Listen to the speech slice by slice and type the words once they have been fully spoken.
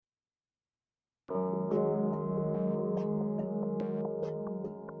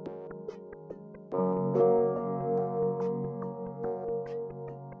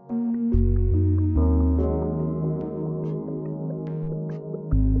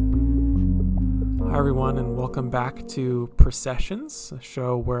Hi everyone, and welcome back to Processions, a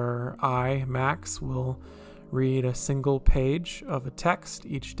show where I, Max, will read a single page of a text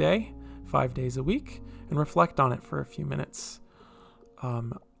each day, 5 days a week, and reflect on it for a few minutes.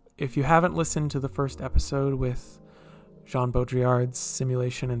 If you haven't listened to the first episode with Jean Baudrillard's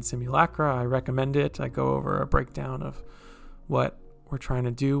Simulation and Simulacra, I recommend it. I go over a breakdown of what we're trying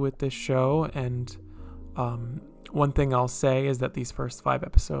to do with this show, and one thing I'll say is that these first 5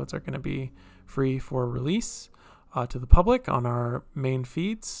 episodes are going to be free for release to the public on our main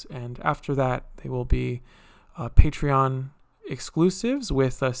feeds, and after that they will be Patreon exclusives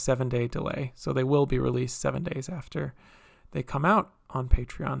with a 7-day delay. So they will be released 7 days after they come out on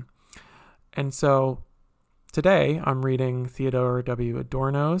Patreon. And so today I'm reading Theodore W.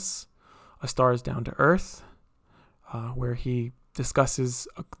 Adorno's A Star is Down to Earth, where he discusses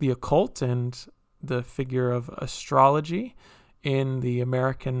the occult and the figure of astrology in the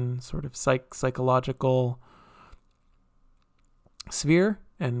American sort of psychological sphere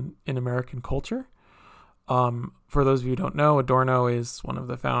and in American culture. For those of you who don't know, Adorno is one of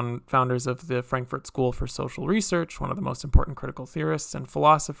the founders of the Frankfurt School for Social Research, one of the most important critical theorists and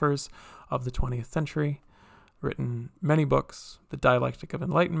philosophers of the 20th century, written many books, The Dialectic of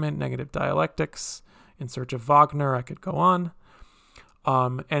Enlightenment, Negative Dialectics, In Search of Wagner, I could go on.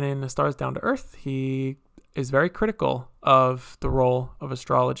 And in A Star is Down to Earth, he is very critical of the role of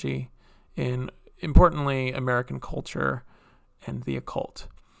astrology in, importantly, American culture and the occult.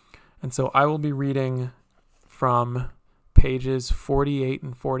 And so I will be reading from pages 48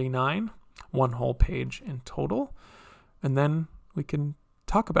 and 49, one whole page in total, and then we can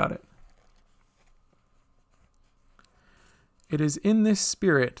talk about it. It is in this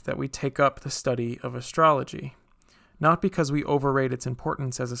spirit that we take up the study of astrology, not because we overrate its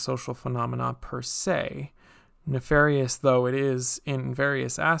importance as a social phenomenon per se, nefarious though it is in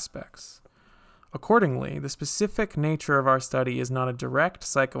various aspects. Accordingly, the specific nature of our study is not a direct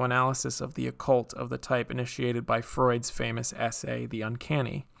psychoanalysis of the occult of the type initiated by Freud's famous essay, The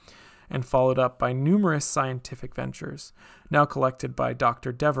Uncanny, and followed up by numerous scientific ventures, now collected by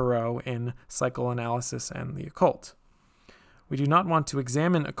Dr. Devereux in Psychoanalysis and the Occult. We do not want to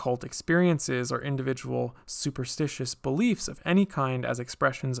examine occult experiences or individual superstitious beliefs of any kind as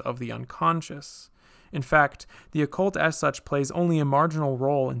expressions of the unconscious. In fact, the occult as such plays only a marginal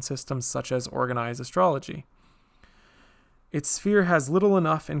role in systems such as organized astrology. Its sphere has little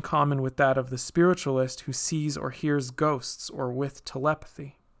enough in common with that of the spiritualist who sees or hears ghosts or with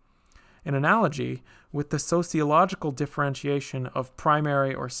telepathy. In analogy with the sociological differentiation of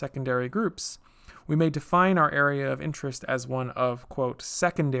primary or secondary groups, we may define our area of interest as one of, quote,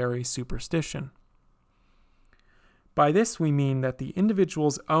 secondary superstition. By this we mean that the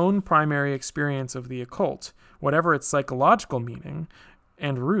individual's own primary experience of the occult, whatever its psychological meaning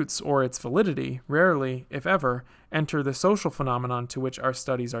and roots or its validity, rarely, if ever, enter the social phenomenon to which our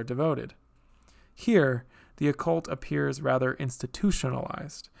studies are devoted. Here, the occult appears rather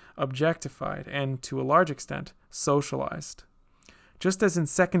institutionalized, objectified, and, to a large extent, socialized. Just as in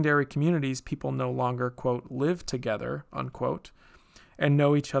secondary communities people no longer, quote, live together, unquote, and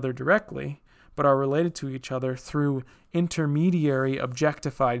know each other directly, but are related to each other through intermediary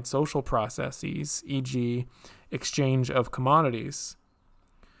objectified social processes, e.g., exchange of commodities.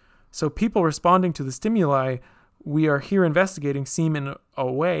 So people responding to the stimuli we are here investigating seem in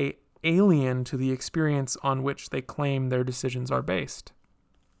a way alien to the experience on which they claim their decisions are based.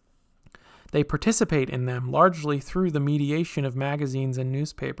 They participate in them largely through the mediation of magazines and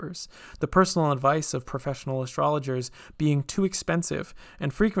newspapers, the personal advice of professional astrologers being too expensive,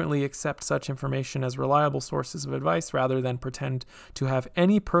 and frequently accept such information as reliable sources of advice rather than pretend to have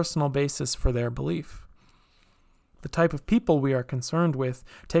any personal basis for their belief. The type of people we are concerned with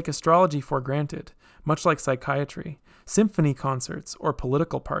take astrology for granted, much like psychiatry, symphony concerts, or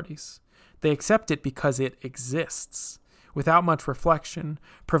political parties. They accept it because it exists, without much reflection,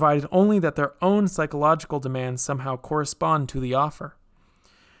 provided only that their own psychological demands somehow correspond to the offer.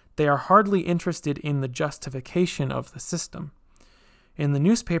 They are hardly interested in the justification of the system. In the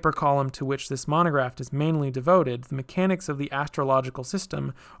newspaper column to which this monograph is mainly devoted, the mechanics of the astrological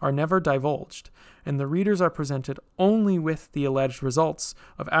system are never divulged, and the readers are presented only with the alleged results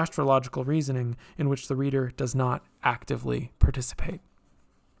of astrological reasoning in which the reader does not actively participate.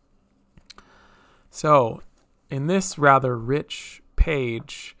 So, in this rather rich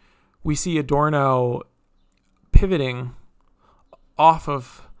page, we see Adorno pivoting off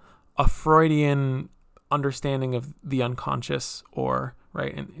of a Freudian understanding of the unconscious,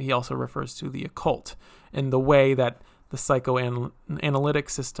 and he also refers to the occult, and the way that the psychoanalytic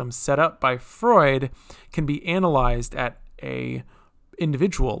system set up by Freud can be analyzed at a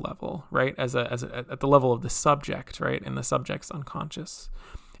individual level, right? At the level of the subject, right? And the subject's unconscious.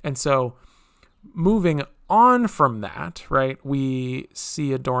 And so moving on from that, right, we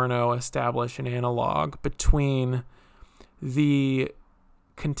see Adorno establish an analog between the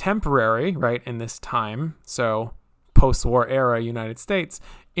contemporary, right, in this time, so post-war era United States,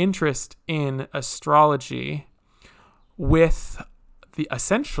 interest in astrology with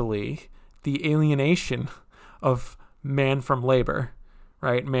essentially the alienation of man from labor,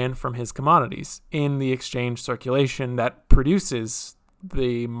 right, man from his commodities in the exchange circulation that produces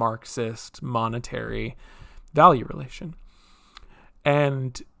the Marxist monetary value relation.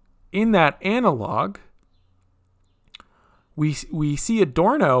 And in that analog, we see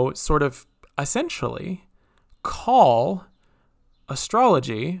Adorno sort of essentially call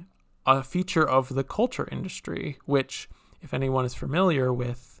astrology a feature of the culture industry, which, if anyone is familiar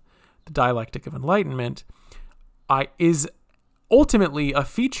with the dialectic of enlightenment, is ultimately a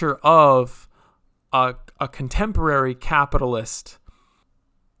feature of a contemporary capitalist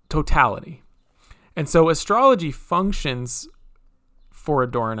totality. And so astrology functions for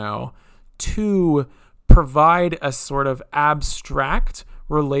Adorno to provide a sort of abstract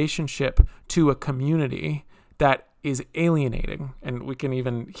relationship to a community that is alienating. And we can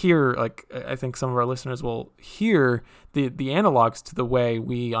even hear, like, I think some of our listeners will hear the analogs to the way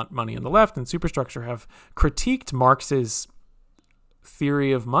we on Money on the Left and Superstructure have critiqued Marx's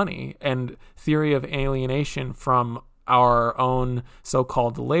theory of money and theory of alienation from our own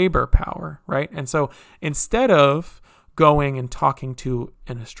so-called labor power, right? And so instead of going and talking to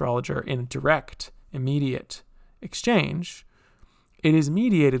an astrologer in direct, immediate exchange, it is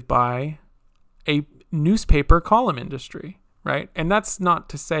mediated by a newspaper column industry, right? And that's not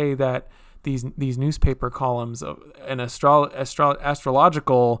to say that these newspaper columns and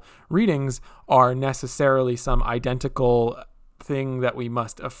astrological readings are necessarily some identical thing that we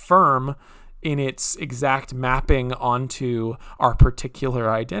must affirm in its exact mapping onto our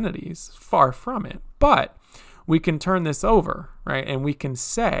particular identities. Far from it. But we can turn this over, right? And we can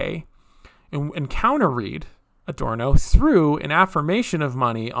say and counter-read Adorno through an affirmation of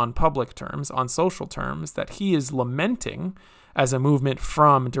money on public terms, on social terms, that he is lamenting as a movement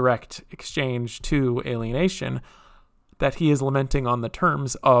from direct exchange to alienation, that he is lamenting on the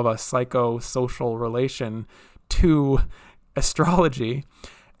terms of a psychosocial relation to astrology,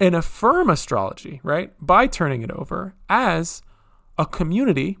 and affirm astrology, right, by turning it over as a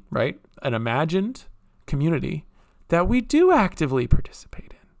community, right, an imagined community that we do actively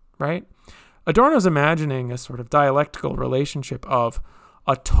participate in, right? Adorno's imagining a sort of dialectical relationship of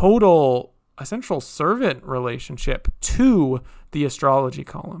a total essential servant relationship to the astrology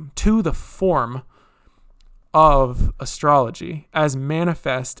column, to the form of astrology as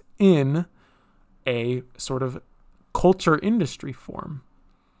manifest in a sort of culture industry form.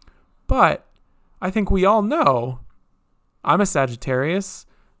 But I think we all know, I'm a Sagittarius,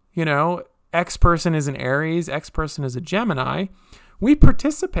 X person is an Aries, X person is a Gemini. We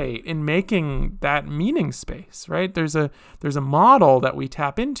participate in making that meaning space, right? There's a model that we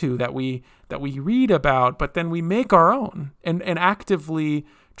tap into, that we read about, but then we make our own and actively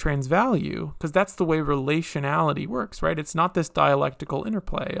transvalue, because that's the way relationality works, right? It's not this dialectical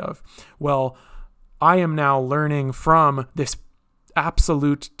interplay of, well, I am now learning from this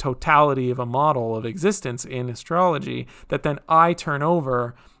absolute totality of a model of existence in astrology that then I turn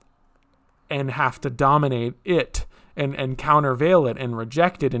over and have to dominate it and countervail it and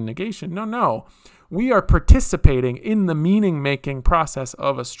reject it in negation. No. We are participating in the meaning-making process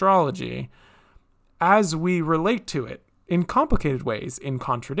of astrology as we relate to it in complicated ways, in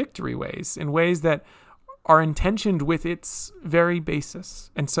contradictory ways, in ways that are intentioned with its very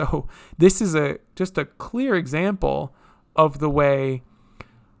basis. And so this is just a clear example of the way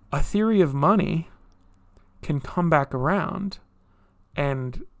a theory of money can come back around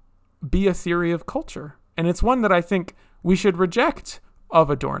and be a theory of culture. And it's one that I think we should reject of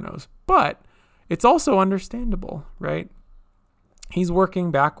Adorno's, but it's also understandable, right? He's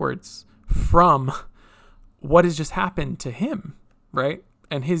working backwards from what has just happened to him, right?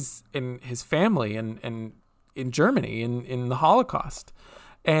 And his family and in Germany, in the Holocaust,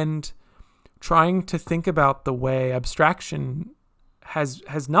 and trying to think about the way abstraction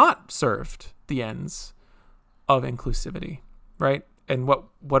has not served the ends of inclusivity, right? And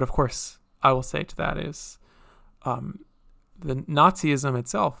what of course I will say to that is the Nazism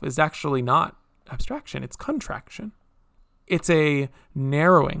itself is actually not abstraction, it's contraction. It's a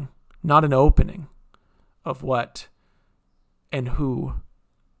narrowing, not an opening of what and who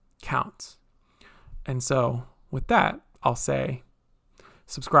counts. And so with that, I'll say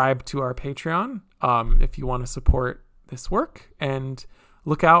subscribe to our Patreon if you want to support this work, and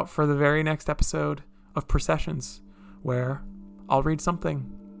look out for the very next episode of Processions, where I'll read something,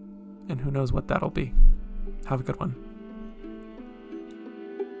 and who knows what that'll be. Have a good one.